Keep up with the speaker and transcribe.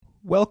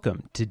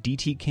Welcome to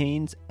D.T.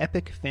 Kane's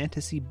Epic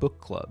Fantasy Book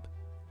Club.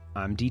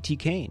 I'm D.T.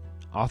 Kane,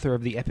 author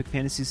of the epic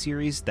fantasy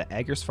series The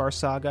Agersfar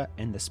Saga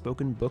and the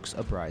Spoken Books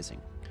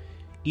Uprising.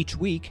 Each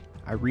week,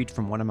 I read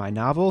from one of my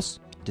novels,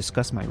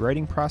 discuss my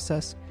writing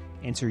process,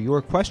 answer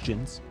your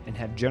questions, and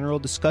have general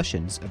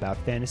discussions about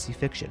fantasy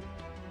fiction.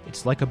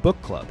 It's like a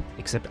book club,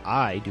 except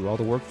I do all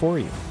the work for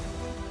you.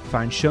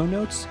 Find show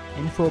notes,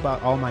 info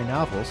about all my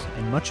novels,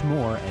 and much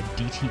more at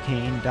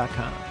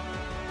dtkane.com.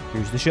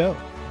 Here's the show.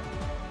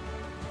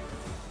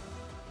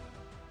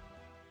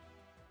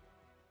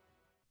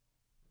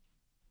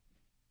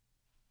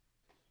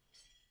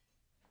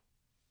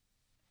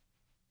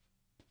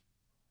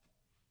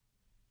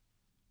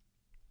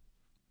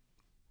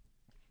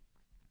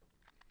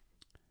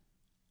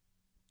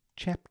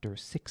 Chapter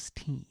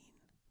 16.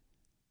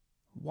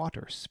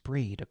 Water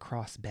sprayed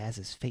across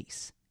Baz's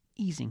face,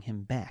 easing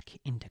him back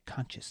into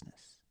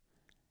consciousness.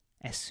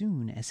 As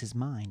soon as his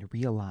mind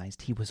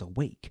realized he was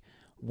awake,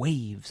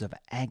 waves of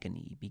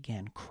agony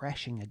began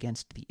crashing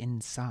against the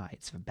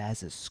insides of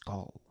Baz's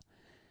skull.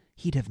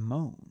 He'd have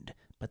moaned,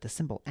 but the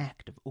simple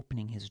act of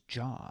opening his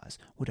jaws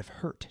would have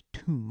hurt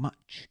too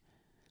much.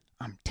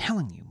 "I'm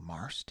telling you,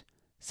 Marst,"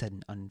 said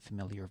an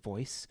unfamiliar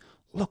voice.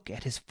 "Look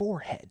at his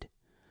forehead."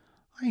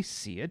 "I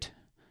see it.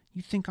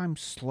 You think I'm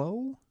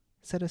slow?"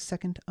 said a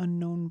second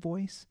unknown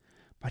voice.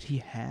 "But he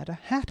had a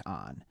hat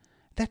on.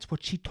 That's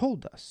what she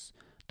told us.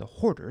 The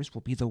hoarders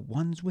will be the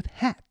ones with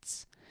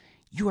hats.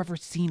 You ever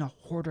seen a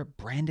hoarder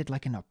branded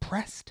like an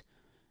oppressed?"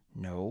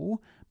 "No,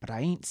 but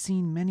I ain't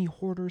seen many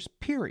hoarders,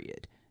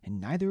 period,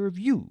 and neither have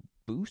you,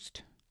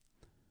 Boost."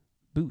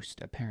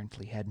 Boost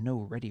apparently had no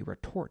ready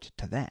retort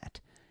to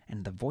that,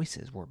 and the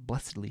voices were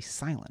blessedly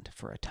silent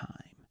for a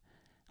time.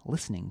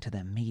 Listening to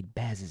them made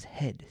Baz's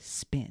head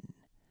spin.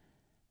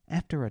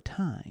 After a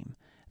time,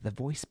 the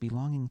voice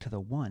belonging to the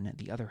one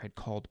the other had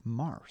called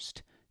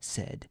Marst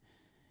said,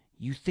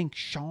 "You think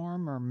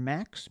Sharm or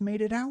Max made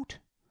it out?"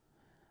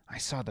 "I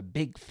saw the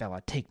big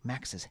fella take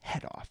Max's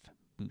head off,"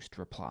 Boost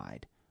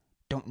replied.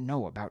 "Don't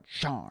know about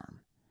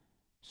Sharm."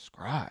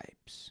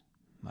 "Scribes,"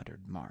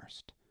 muttered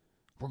Marst.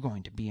 "We're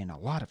going to be in a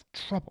lot of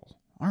trouble,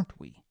 aren't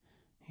we?"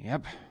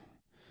 "Yep.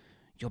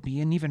 You'll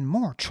be in even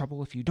more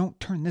trouble if you don't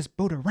turn this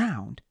boat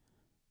around."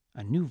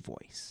 A new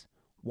voice,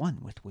 one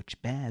with which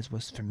Baz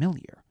was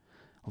familiar.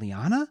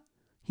 "Liana?"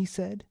 he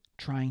said,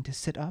 trying to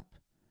sit up.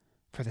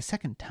 For the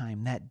second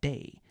time that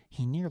day,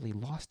 he nearly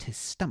lost his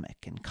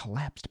stomach and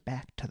collapsed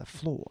back to the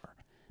floor.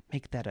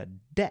 Make that a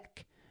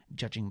deck,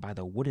 judging by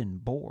the wooden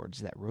boards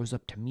that rose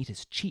up to meet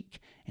his cheek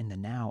and the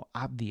now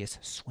obvious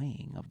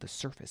swaying of the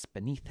surface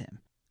beneath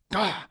him.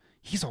 "Gah!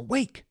 He's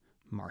awake!"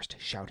 Marst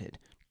shouted.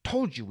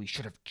 "Told you we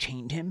should have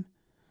chained him."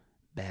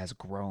 Baz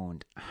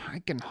groaned.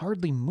 "I can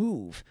hardly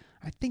move.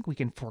 I think we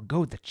can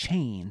forego the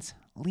chains.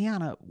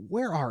 Liana,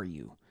 where are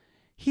you?"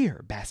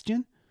 "Here,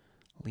 Bastion."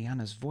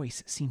 Liana's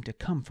voice seemed to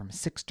come from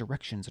 6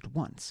 directions at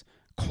once.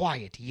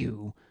 "Quiet,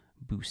 you,"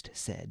 Boost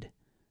said.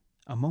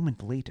 A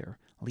moment later,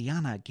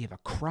 Liana gave a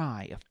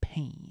cry of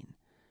pain.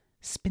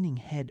 Spinning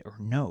head or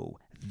no,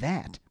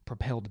 that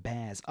propelled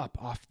Baz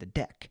up off the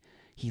deck.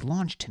 He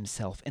launched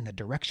himself in the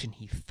direction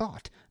he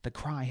thought the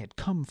cry had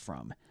come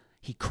from.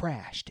 He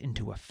crashed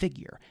into a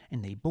figure,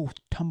 and they both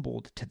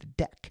tumbled to the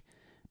deck.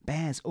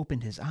 Baz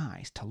opened his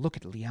eyes to look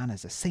at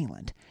Liana's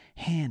assailant,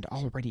 hand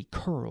already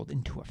curled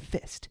into a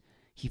fist.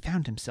 He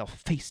found himself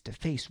face to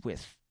face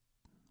with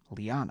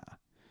Liana.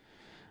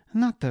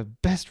 "Not the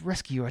best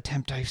rescue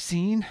attempt I've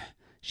seen,"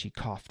 she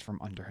coughed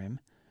from under him.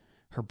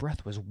 Her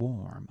breath was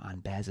warm on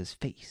Baz's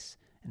face,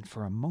 and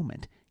for a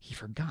moment he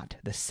forgot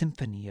the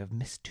symphony of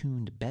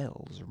mistuned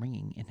bells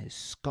ringing in his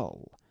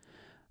skull.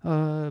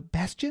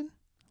 Bastion?"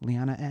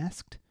 Liana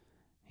asked.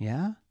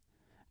 "Yeah?"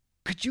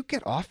 "Could you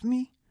get off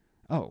me?"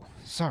 "Oh,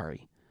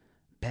 sorry."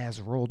 Baz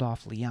rolled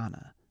off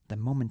Liana, the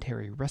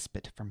momentary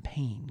respite from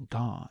pain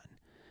gone.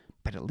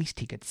 But at least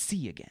he could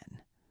see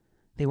again.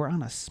 They were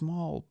on a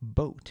small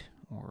boat,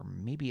 or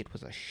maybe it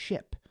was a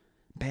ship.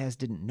 Baz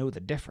didn't know the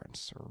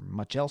difference, or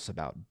much else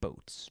about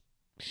boats,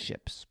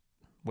 ships,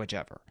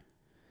 whichever.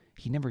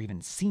 He'd never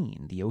even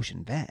seen the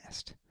ocean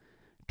vast.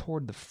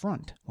 Toward the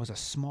front was a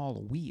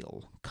small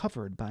wheel,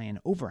 covered by an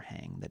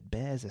overhang that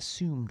Baz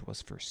assumed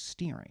was for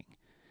steering.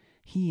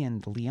 He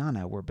and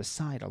Liana were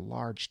beside a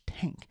large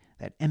tank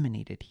that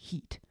emanated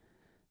heat.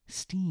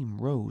 Steam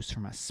rose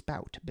from a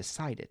spout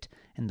beside it,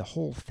 and the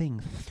whole thing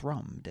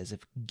thrummed as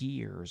if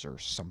gears or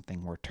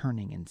something were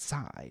turning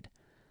inside.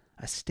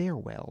 A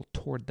stairwell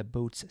toward the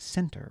boat's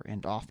center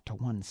and off to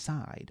one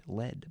side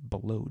led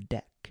below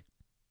deck.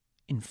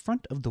 In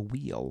front of the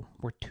wheel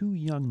were 2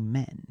 young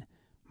men,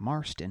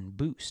 Marst and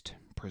Boost,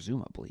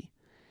 presumably.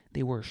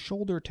 They were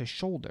shoulder to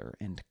shoulder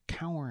and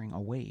cowering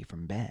away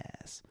from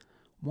Baz.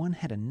 One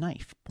had a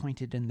knife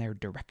pointed in their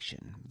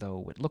direction,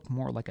 though it looked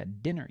more like a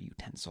dinner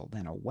utensil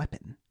than a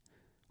weapon.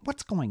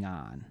 "What's going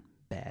on?"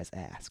 Baz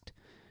asked.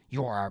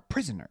 "You're our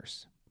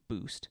prisoners,"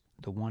 Boost,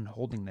 the one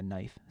holding the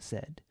knife,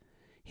 said.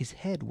 His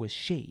head was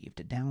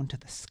shaved down to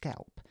the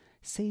scalp,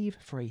 save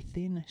for a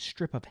thin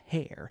strip of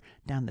hair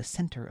down the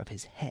center of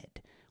his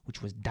head,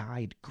 which was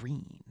dyed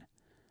green.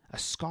 A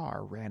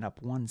scar ran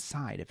up one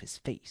side of his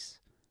face.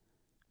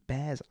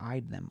 Baz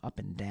eyed them up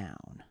and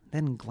down,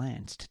 then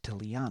glanced to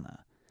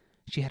Lyanna.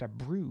 She had a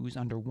bruise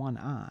under one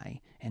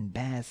eye, and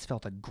Baz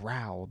felt a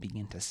growl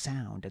begin to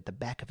sound at the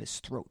back of his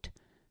throat.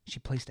 She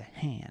placed a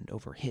hand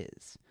over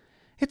his.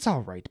 "It's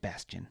all right,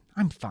 Bastian.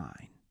 I'm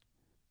fine."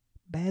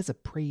 Baz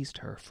appraised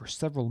her for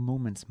several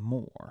moments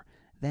more,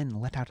 then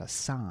let out a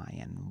sigh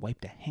and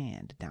wiped a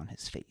hand down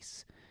his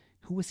face.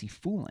 Who was he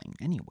fooling,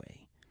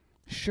 anyway?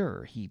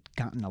 Sure, he'd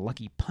gotten a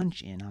lucky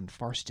punch in on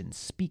Farston's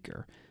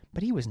speaker,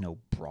 but he was no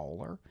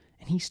brawler,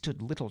 and he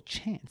stood little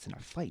chance in a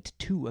fight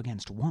 2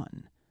 against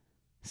 1.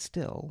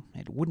 Still,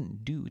 it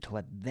wouldn't do to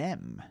let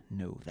them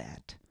know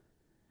that.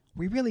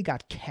 "We really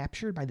got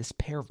captured by this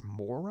pair of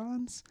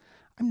morons?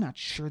 I'm not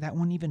sure that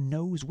one even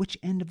knows which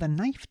end of the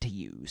knife to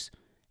use."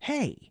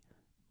 "Hey!"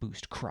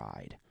 Boost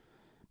cried.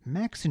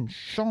 "Max and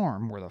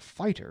Sharm were the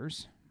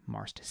fighters,"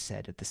 Marst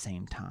said at the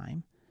same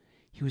time.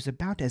 He was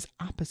about as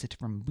opposite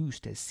from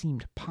Boost as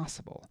seemed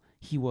possible.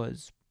 He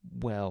was,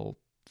 well,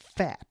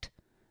 fat.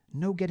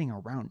 No getting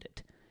around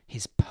it.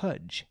 His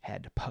pudge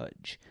had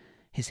pudge.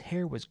 His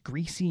hair was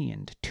greasy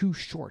and too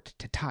short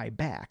to tie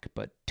back,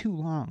 but too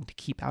long to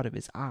keep out of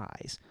his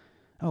eyes.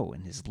 Oh,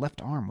 and his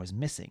left arm was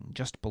missing,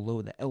 just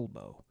below the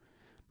elbow.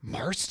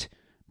 "Marst!"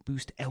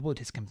 Boost elbowed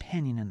his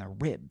companion in the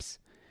ribs.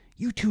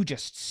 "You two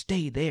just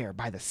stay there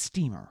by the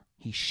steamer,"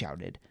 he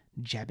shouted,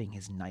 jabbing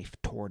his knife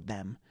toward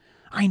them.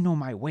 "I know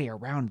my way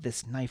around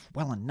this knife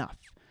well enough.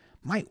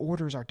 My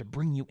orders are to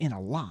bring you in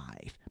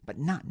alive, but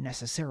not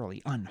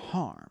necessarily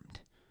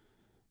unharmed."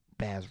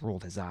 Baz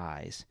rolled his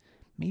eyes.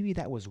 Maybe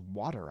that was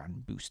water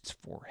on Boost's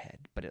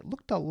forehead, but it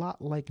looked a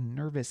lot like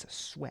nervous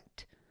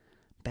sweat.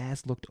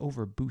 Baz looked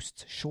over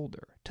Boost's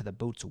shoulder to the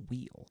boat's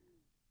wheel.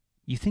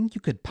 "You think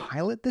you could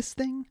pilot this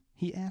thing?"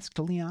 he asked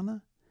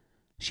Lyanna.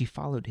 She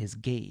followed his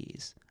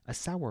gaze, a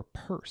sour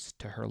purse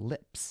to her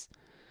lips.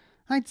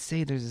 "I'd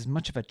say there's as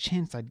much of a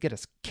chance I'd get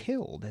us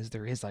killed as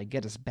there is I'd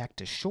get us back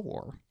to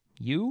shore.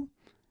 You?"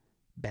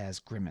 Baz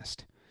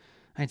grimaced.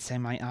 "I'd say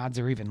my odds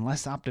are even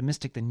less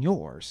optimistic than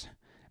yours."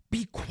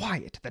 "Be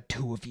quiet, the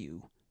two of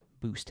you,"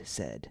 Boost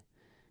said.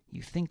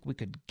 "You think we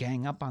could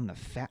gang up on the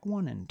fat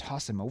one and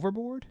toss him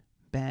overboard?"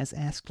 Baz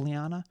asked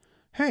Lyanna.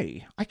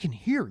 "Hey, I can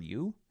hear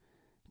you."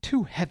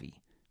 "Too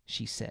heavy,"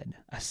 she said,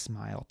 a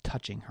smile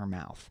touching her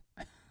mouth.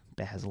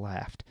 Baz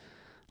laughed.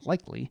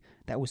 Likely,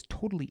 that was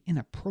totally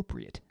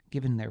inappropriate,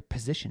 given their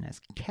position as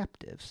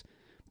captives.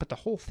 But the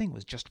whole thing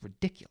was just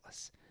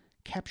ridiculous.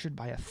 Captured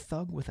by a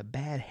thug with a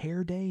bad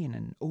hair day and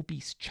an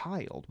obese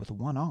child with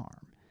one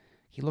arm.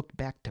 He looked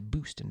back to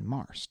Boost and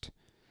Marst.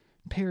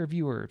 "Pair of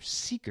you are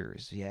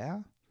seekers,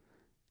 yeah?"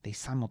 They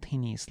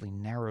simultaneously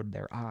narrowed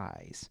their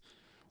eyes.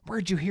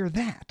 "Where'd you hear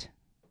that?"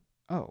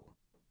 "Oh,"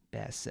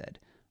 Baz said,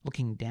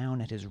 looking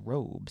down at his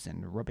robes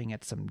and rubbing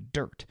at some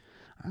dirt.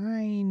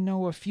 "I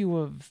know a few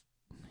of—"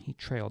 He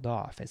trailed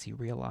off as he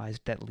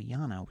realized that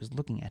Lyanna was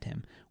looking at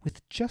him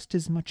with just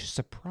as much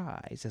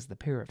surprise as the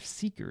pair of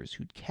seekers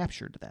who'd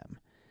captured them.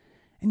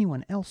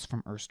 Anyone else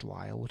from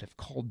erstwhile would have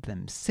called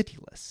them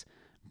cityless,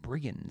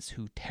 brigands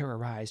who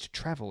terrorized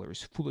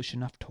travelers foolish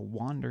enough to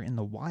wander in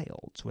the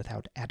wilds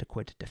without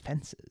adequate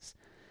defenses.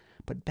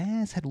 But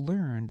Baz had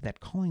learned that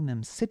calling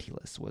them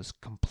cityless was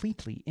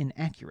completely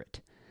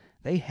inaccurate.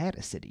 They had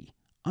a city,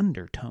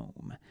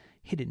 Undertome,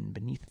 hidden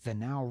beneath the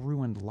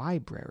now-ruined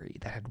library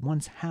that had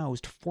once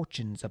housed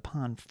fortunes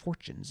upon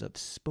fortunes of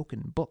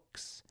spoken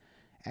books.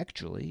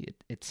 Actually,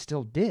 it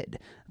still did,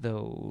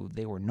 though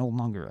they were no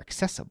longer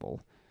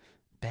accessible.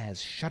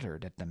 Baz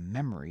shuddered at the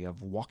memory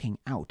of walking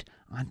out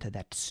onto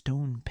that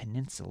stone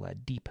peninsula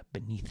deep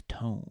beneath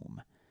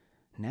Tome.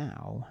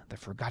 Now, the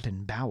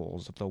forgotten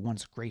bowels of the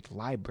once great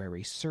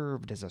library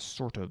served as a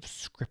sort of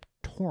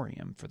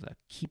scriptorium for the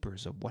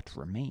keepers of what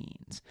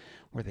remains,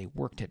 where they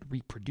worked at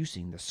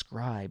reproducing the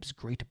scribe's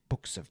great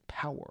books of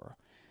power,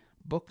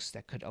 books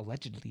that could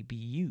allegedly be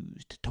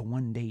used to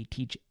one day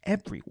teach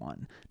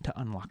everyone to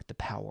unlock the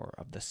power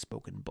of the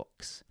spoken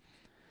books.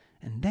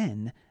 And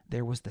then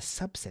there was the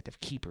subset of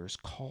keepers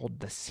called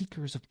the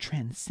Seekers of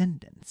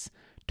Transcendence,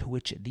 to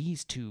which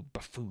these two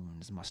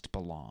buffoons must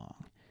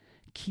belong.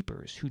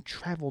 Keepers who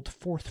traveled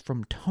forth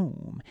from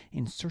Tome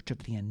in search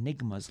of the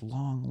Enigma's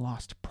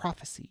long-lost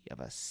prophecy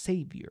of a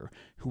savior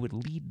who would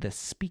lead the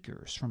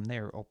speakers from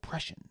their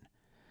oppression.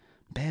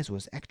 Baz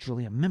was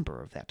actually a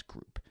member of that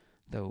group,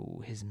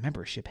 though his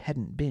membership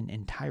hadn't been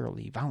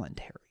entirely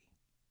voluntary.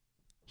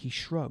 He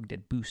shrugged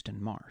at Boost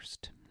and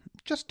Marst.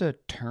 "Just a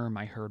term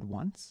I heard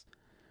once."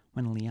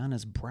 When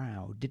Lyanna's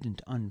brow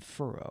didn't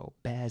unfurrow,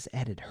 Baz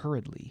added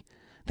hurriedly,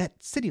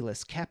 "That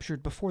cityless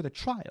captured before the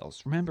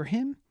trials, remember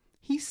him?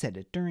 He said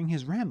it during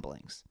his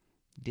ramblings."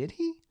 "Did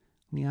he?"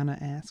 Lyanna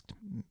asked.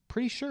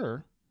 "Pretty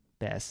sure,"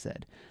 Baz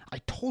said. "I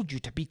told you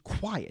to be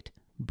quiet,"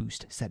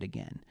 Boost said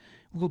again.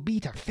 "We'll be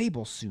to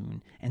Fable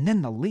soon, and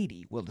then the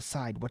lady will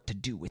decide what to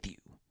do with you."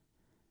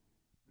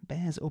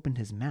 Baz opened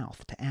his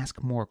mouth to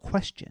ask more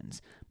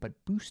questions,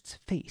 but Boost's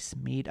face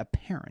made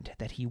apparent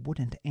that he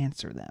wouldn't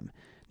answer them,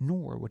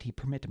 nor would he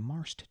permit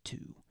Marst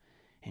to.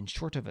 and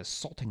short of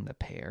assaulting the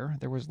pair,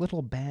 there was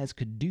little Baz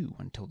could do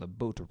until the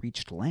boat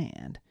reached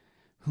land.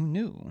 Who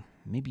knew?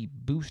 Maybe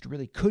Boost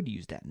really could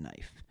use that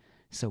knife.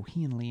 So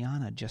he and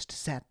Liana just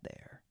sat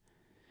there.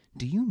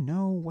 "Do you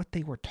know what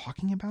they were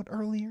talking about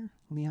earlier?"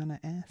 Liana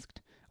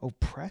asked.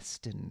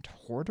 "Oppressed and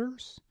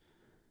hoarders?"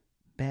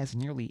 Baz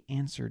nearly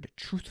answered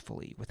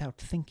truthfully without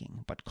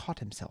thinking, but caught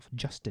himself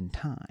just in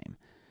time.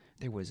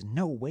 There was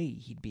no way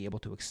he'd be able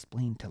to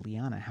explain to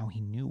Liana how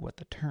he knew what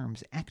the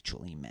terms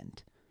actually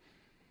meant.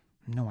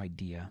 "No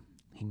idea,"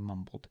 he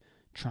mumbled,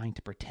 trying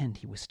to pretend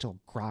he was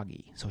still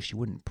groggy so she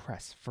wouldn't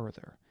press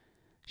further.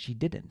 She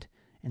didn't,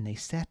 and they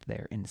sat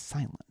there in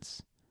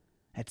silence.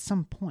 At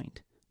some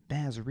point,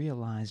 Baz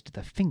realized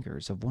the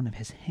fingers of one of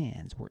his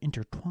hands were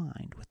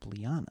intertwined with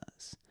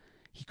Liana's.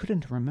 He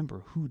couldn't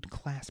remember who'd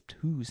clasped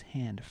whose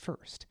hand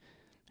first,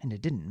 and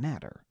it didn't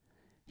matter.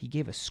 He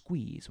gave a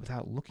squeeze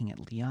without looking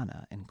at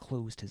Liana and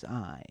closed his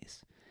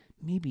eyes.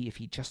 Maybe if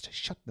he just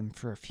shut them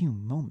for a few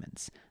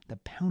moments, the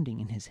pounding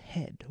in his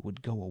head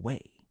would go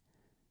away.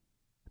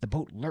 The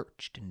boat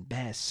lurched, and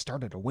Baz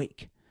started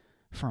awake.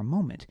 For a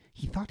moment,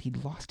 he thought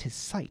he'd lost his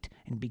sight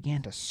and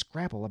began to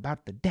scrabble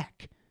about the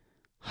deck.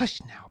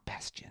 "Hush now,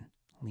 Bastian,"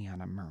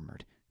 Liana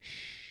murmured.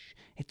 "Shh,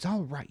 it's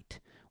all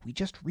right. We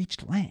just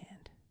reached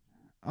land."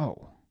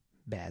 "Oh,"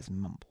 Baz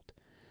mumbled.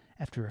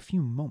 After a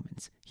few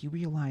moments, he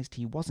realized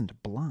he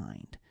wasn't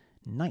blind.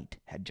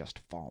 Night had just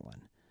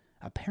fallen.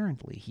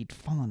 Apparently, he'd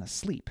fallen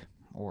asleep,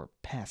 or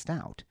passed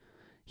out.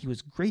 He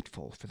was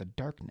grateful for the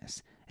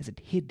darkness, as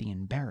it hid the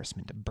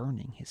embarrassment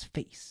burning his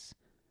face.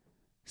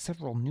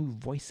 Several new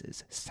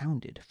voices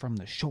sounded from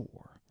the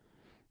shore.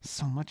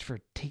 "So much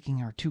for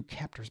taking our two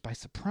captors by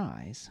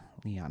surprise,"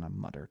 Liana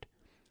muttered.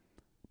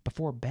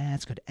 Before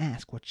Baz could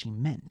ask what she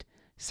meant,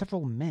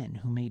 several men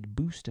who made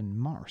Boost and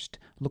Marst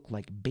look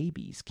like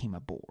babies came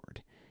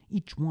aboard.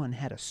 Each one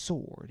had a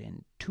sword,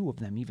 and two of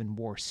them even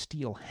wore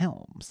steel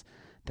helms,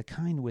 the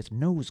kind with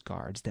nose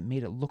guards that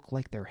made it look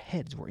like their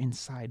heads were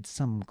inside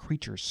some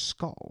creature's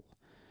skull.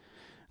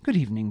 "Good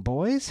evening,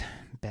 boys,"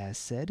 Baz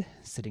said,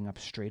 sitting up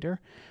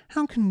straighter.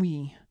 "How can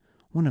we—"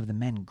 One of the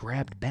men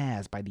grabbed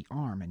Baz by the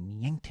arm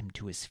and yanked him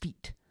to his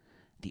feet.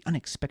 The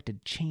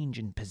unexpected change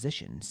in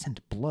position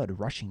sent blood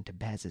rushing to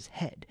Baz's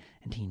head,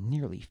 and he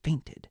nearly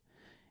fainted.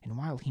 And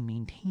while he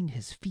maintained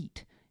his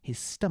feet, his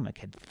stomach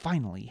had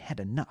finally had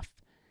enough.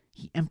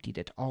 He emptied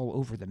it all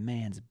over the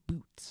man's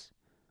boots.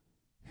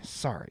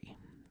 "Sorry,"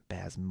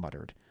 Baz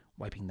muttered,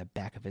 wiping the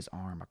back of his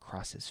arm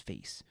across his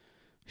face.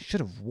 "Should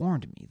have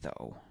warned me,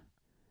 though."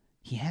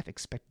 He half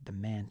expected the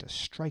man to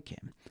strike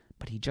him,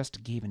 but he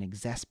just gave an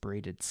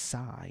exasperated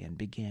sigh and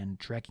began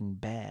dragging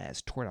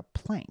Baz toward a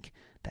plank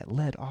that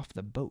led off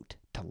the boat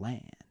to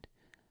land.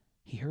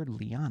 He heard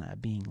Liana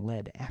being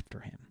led after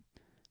him.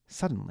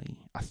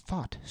 Suddenly, a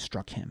thought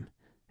struck him.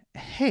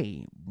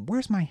 "Hey,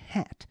 where's my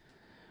hat?"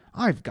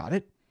 "I've got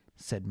it,"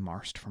 said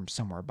Marst from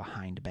somewhere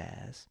behind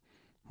Baz.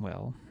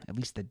 Well, at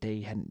least the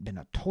day hadn't been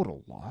a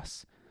total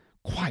loss.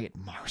 "Quiet,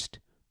 Marst,"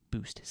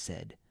 Boost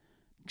said.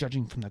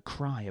 Judging from the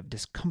cry of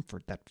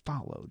discomfort that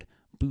followed,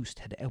 Boost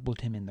had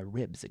elbowed him in the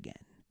ribs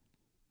again.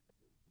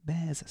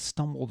 Baz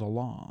stumbled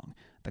along,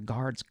 the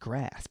guard's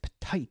grasp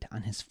tight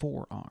on his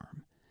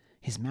forearm.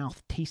 His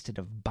mouth tasted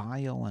of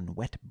bile and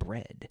wet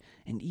bread,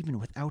 and even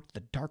without the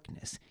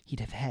darkness,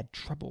 he'd have had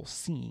trouble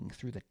seeing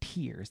through the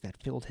tears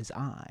that filled his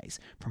eyes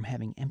from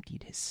having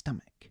emptied his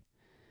stomach.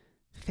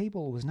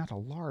 Fable was not a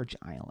large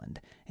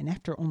island, and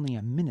after only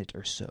a minute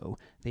or so,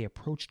 they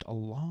approached a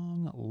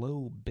long,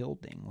 low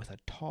building with a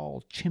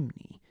tall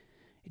chimney.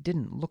 It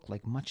didn't look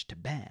like much to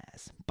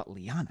Baz, but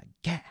Liana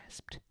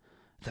gasped.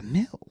 "The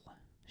mill,"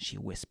 she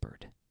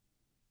whispered.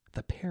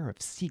 The pair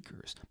of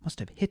seekers must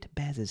have hit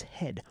Baz's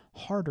head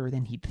harder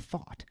than he'd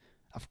thought.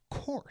 Of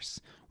course!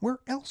 Where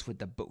else would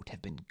the boat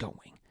have been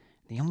going?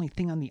 The only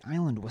thing on the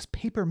island was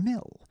paper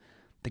mill.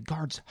 The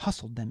guards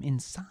hustled them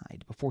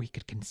inside before he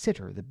could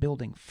consider the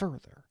building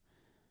further.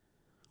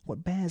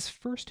 What Baz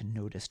first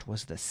noticed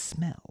was the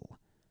smell.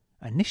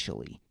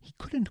 Initially, he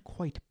couldn't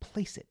quite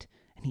place it,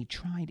 and he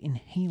tried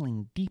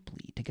inhaling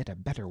deeply to get a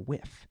better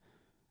whiff.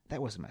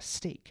 That was a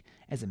mistake,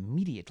 as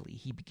immediately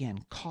he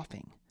began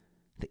coughing.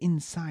 The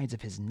insides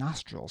of his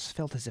nostrils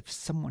felt as if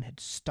someone had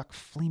stuck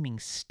flaming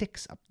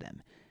sticks up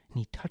them, and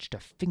he touched a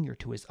finger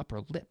to his upper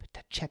lip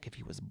to check if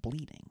he was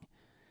bleeding.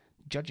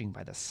 Judging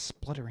by the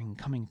spluttering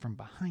coming from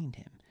behind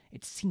him,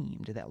 it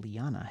seemed that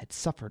Liana had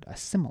suffered a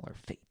similar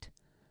fate.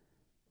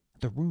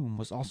 The room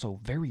was also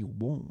very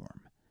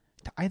warm.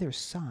 To either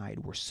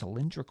side were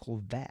cylindrical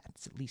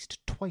vats at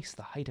least twice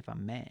the height of a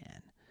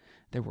man.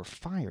 There were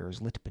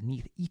fires lit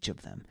beneath each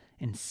of them,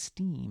 and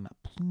steam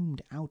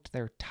plumed out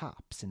their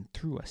tops and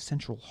through a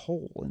central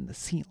hole in the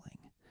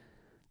ceiling.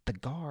 The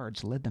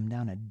guards led them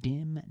down a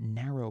dim,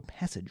 narrow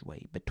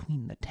passageway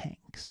between the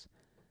tanks.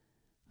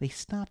 They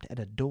stopped at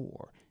a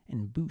door,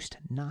 and Boost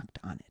knocked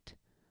on it.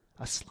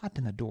 A slot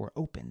in the door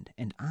opened,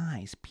 and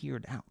eyes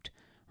peered out,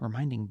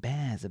 reminding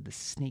Baz of the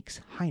snake's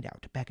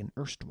hideout back in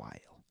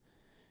erstwhile.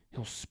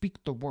 "He'll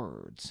speak the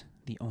words,"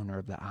 the owner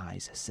of the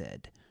eyes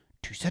said.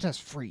 "To set us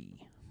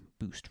free,"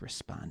 Boost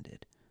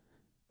responded.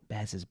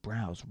 Baz's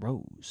brows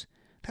rose.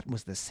 That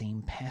was the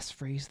same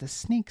passphrase the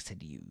snakes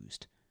had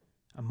used.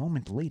 A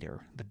moment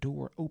later, the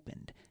door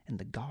opened, and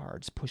the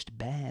guards pushed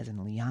Baz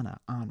and Liana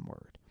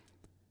onward.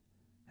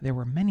 There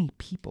were many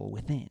people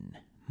within,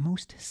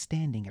 most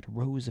standing at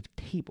rows of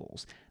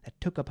tables that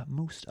took up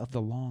most of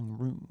the long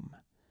room.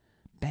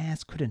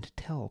 Baz couldn't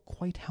tell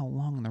quite how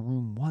long the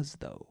room was,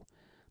 though.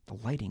 The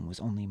lighting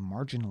was only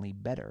marginally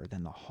better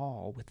than the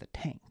hall with the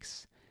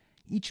tanks.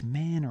 Each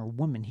man or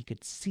woman he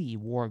could see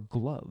wore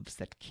gloves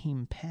that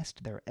came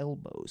past their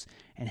elbows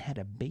and had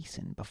a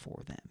basin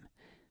before them.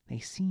 They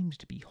seemed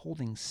to be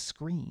holding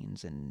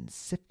screens and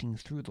sifting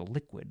through the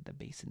liquid the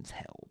basins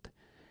held.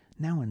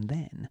 Now and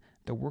then,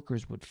 the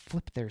workers would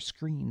flip their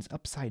screens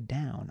upside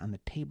down on the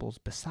tables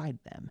beside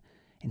them,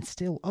 and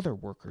still other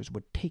workers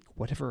would take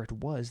whatever it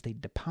was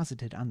they'd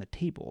deposited on the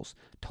tables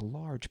to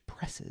large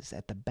presses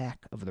at the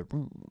back of the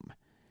room.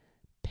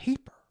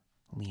 "Paper,"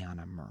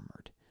 Liana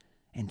murmured.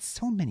 "And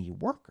so many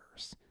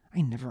workers.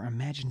 I never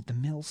imagined the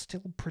mill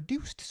still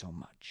produced so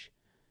much."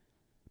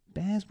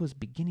 Baz was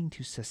beginning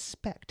to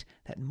suspect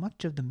that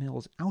much of the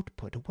mill's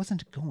output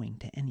wasn't going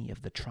to any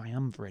of the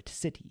triumvirate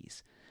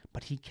cities,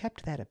 but he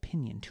kept that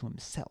opinion to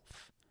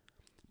himself.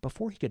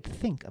 Before he could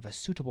think of a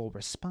suitable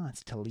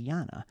response to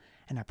Liana,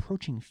 an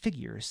approaching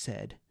figure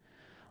said,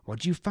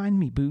 "What'd you find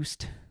me,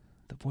 Boost?"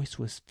 The voice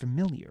was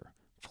familiar,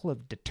 full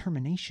of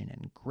determination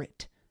and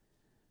grit.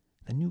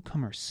 The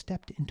newcomer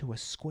stepped into a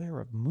square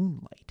of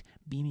moonlight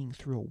beaming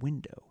through a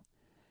window.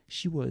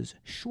 She was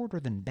shorter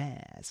than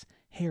Baz,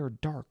 hair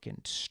dark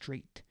and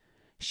straight.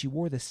 She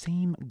wore the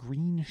same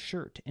green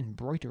shirt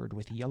embroidered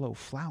with yellow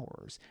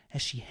flowers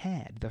as she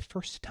had the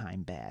first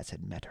time Baz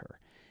had met her,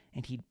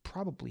 and he'd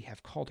probably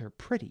have called her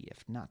pretty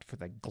if not for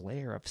the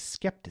glare of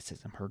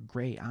skepticism her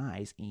gray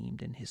eyes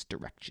aimed in his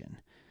direction.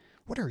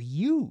 "What are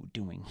you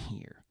doing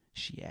here?"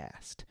 she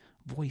asked,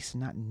 voice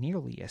not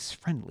nearly as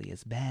friendly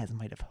as Baz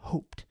might have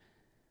hoped.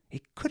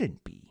 It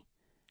couldn't be.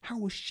 How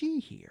was she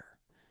here?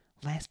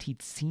 Last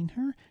he'd seen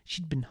her,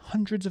 she'd been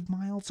hundreds of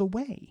miles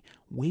away,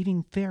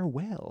 waving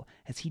farewell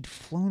as he'd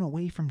flown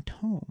away from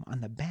Tome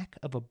on the back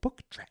of a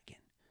book dragon.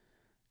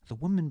 The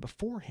woman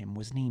before him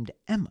was named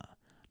Emma,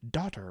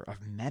 daughter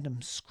of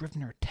Madame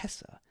Scrivener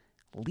Tessa,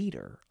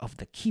 leader of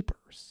the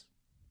Keepers.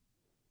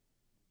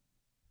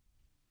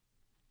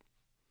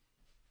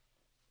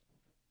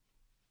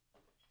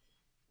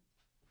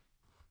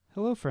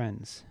 Hello,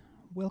 friends.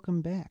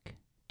 Welcome back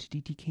to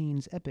D.T.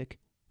 Kane's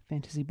Epic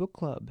Fantasy Book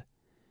Club.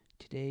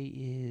 Today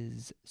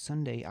is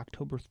Sunday,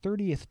 October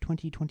 30th,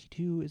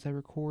 2022, as I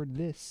record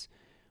this,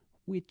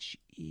 which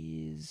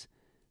is,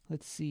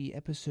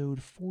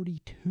 episode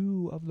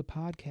 42 of the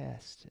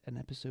podcast, and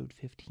episode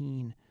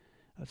 15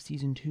 of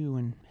Season 2,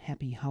 and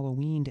happy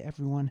Halloween to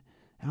everyone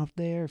out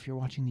there. If you're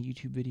watching the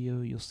YouTube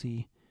video, you'll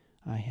see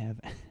I have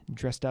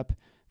dressed up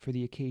for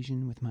the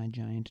occasion with my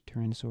giant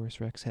Tyrannosaurus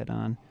Rex head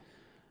on.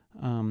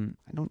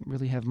 I don't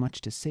really have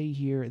much to say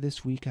here.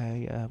 This week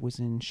I was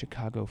in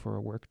Chicago for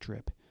a work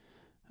trip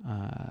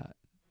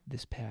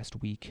this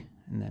past week,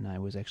 and then I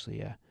was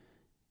actually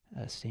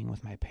staying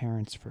with my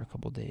parents for a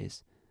couple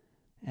days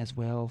as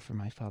well for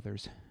my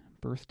father's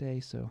birthday,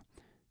 so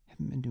I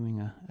haven't been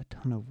doing a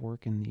ton of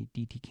work in the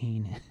D.T.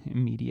 Kane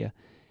media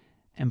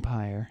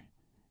empire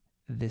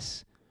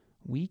this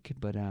week,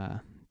 but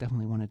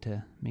definitely wanted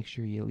to make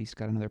sure you at least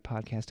got another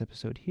podcast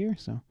episode here,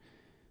 so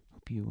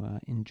hope you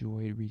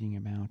enjoyed reading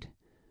about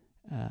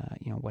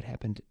what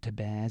happened to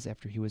Baz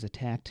after he was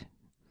attacked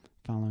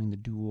following the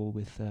duel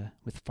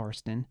with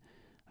Farston.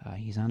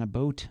 He's on a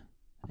boat,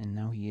 and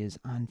now he is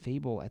on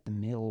Fable at the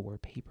mill where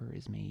paper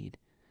is made.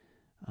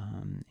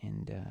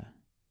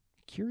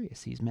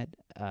 Curious, he's met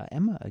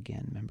Emma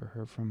again. Remember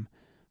her from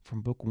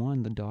book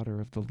 1, the daughter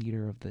of the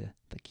leader of the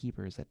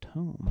Keepers at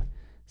Tome.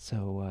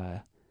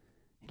 So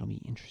it'll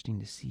be interesting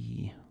to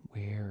see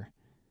where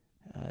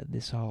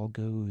this all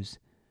goes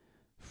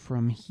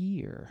from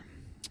here.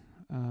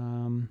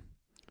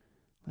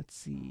 Let's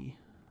see.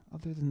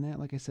 Other than that,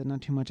 like I said,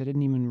 not too much. I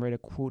didn't even write a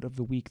quote of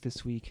the week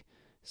this week.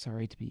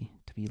 Sorry to be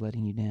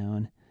letting you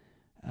down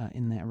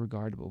in that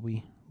regard, but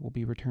we'll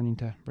be returning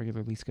to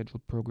regularly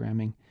scheduled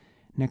programming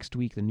next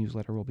week. The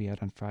newsletter will be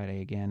out on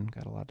Friday again.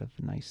 Got a lot of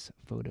nice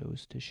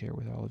photos to share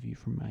with all of you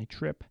from my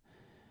trip.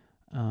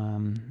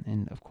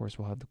 And of course,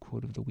 we'll have the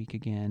quote of the week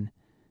again.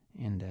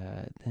 And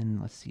then,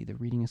 let's see, the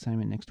reading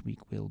assignment next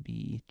week will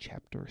be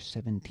Chapter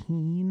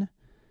 17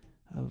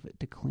 of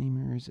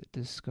Declaimer's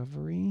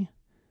Discovery.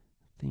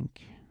 I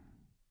think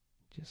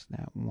just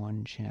that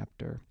one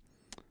chapter.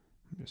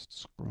 I'm just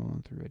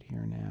scrolling through it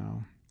here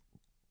now.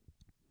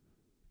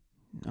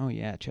 Oh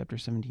yeah, Chapter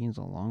 17 is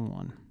a long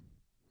one.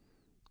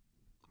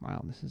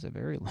 Wow, this is a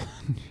very long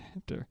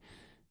chapter.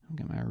 I'll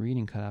get my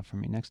reading cut off for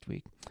me next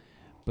week.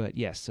 But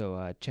yes,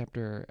 so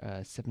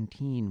Chapter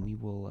 17, we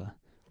will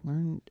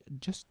learn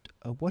just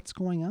what's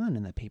going on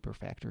in the paper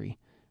factory,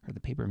 or the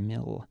paper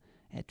mill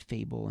at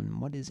Fable,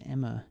 and what is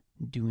Emma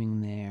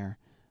doing there.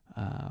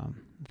 I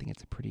think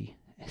it's a pretty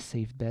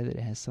safe bet that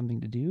it has something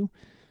to do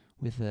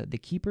with the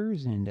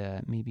Keepers,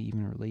 and maybe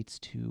even relates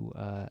to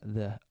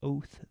the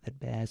oath that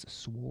Baz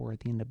swore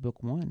at the end of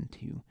Book 1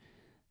 to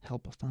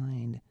help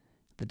find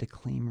the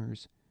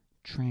Declaimer's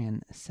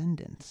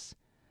transcendence.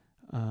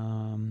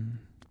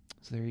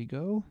 So there you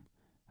go.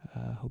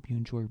 Hope you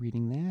enjoy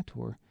reading that,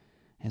 or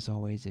as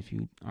always, if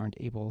you aren't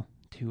able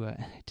to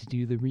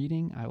do the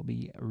reading, I will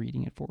be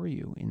reading it for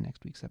you in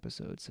next week's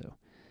episode, so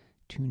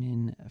tune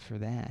in for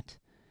that.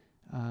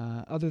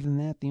 Other than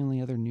that, the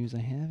only other news I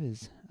have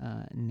is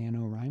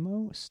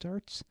NaNoWriMo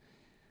starts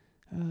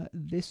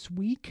this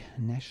week,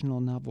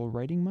 National Novel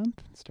Writing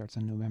Month. It starts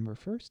on November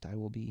 1st. I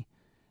will be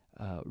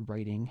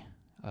writing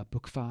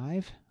Book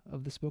 5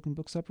 of the Spoken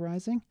Books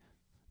Uprising,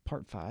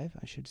 Part 5,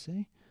 I should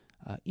say.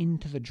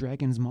 Into the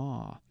Dragon's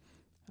Maw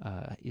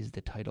is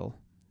the title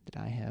that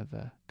I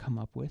have come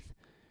up with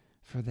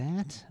for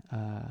that.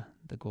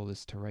 The goal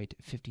is to write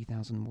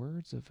 50,000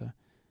 words of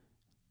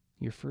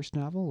your first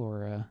novel,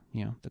 or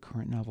the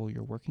current novel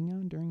you're working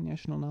on during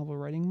National Novel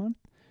Writing Month.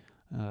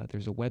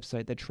 There's a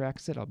website that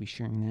tracks it. I'll be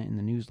sharing that in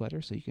the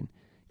newsletter, so you can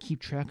keep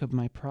track of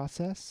my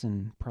process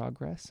and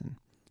progress and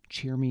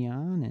cheer me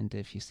on. And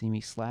if you see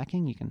me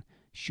slacking, you can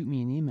shoot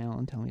me an email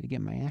and tell me to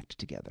get my act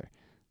together.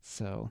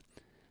 So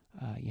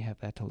you have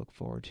that to look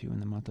forward to in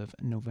the month of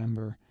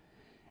November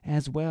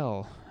as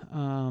well.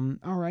 All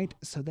right,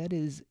 so that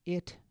is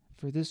it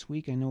for this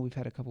week. I know we've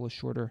had a couple of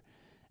shorter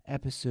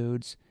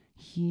episodes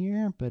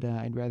here, but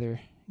I'd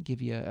rather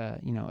give you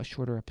a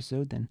shorter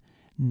episode than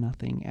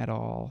nothing at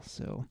all.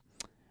 So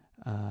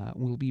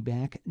we'll be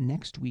back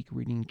next week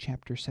reading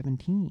Chapter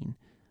 17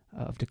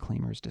 of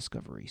Declaimer's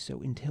Discovery.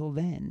 So until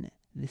then,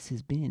 this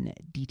has been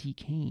D.T.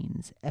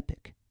 Kane's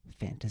Epic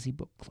Fantasy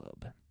Book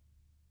Club.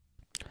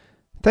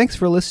 Thanks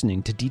for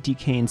listening to D.T.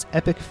 Kane's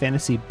Epic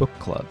Fantasy Book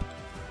Club.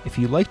 If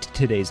you liked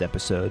today's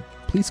episode,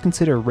 please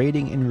consider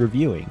rating and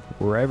reviewing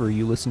wherever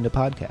you listen to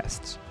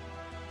podcasts.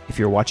 If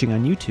you're watching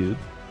on YouTube,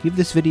 give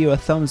this video a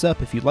thumbs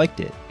up if you liked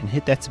it, and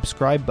hit that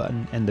subscribe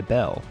button and the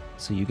bell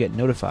so you get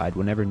notified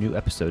whenever new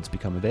episodes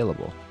become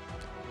available.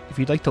 If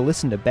you'd like to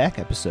listen to back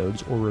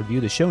episodes or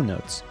review the show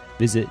notes,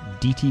 visit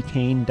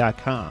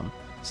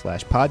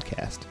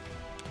dtkane.com/podcast.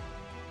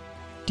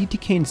 D.T.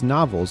 Kane's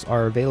novels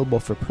are available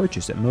for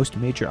purchase at most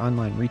major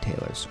online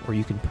retailers, or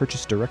you can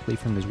purchase directly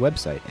from his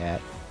website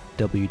at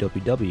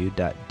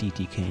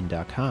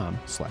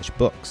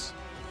www.dtkane.com/books.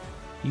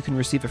 You can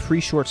receive a free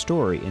short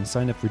story and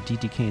sign up for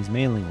D.T. Kane's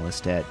mailing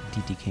list at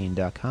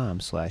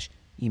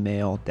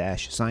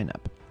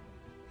dtkane.com/email-signup.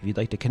 If you'd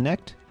like to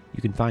connect,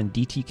 you can find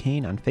D.T.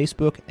 Kane on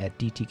Facebook at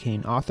D.T.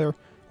 Kane Author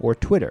or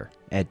Twitter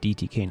at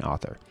D.T. Kane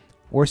Author,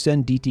 or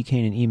send D.T.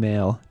 Kane an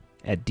email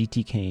at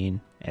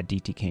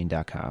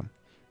dtkane@dtkane.com.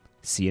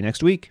 See you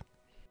next week.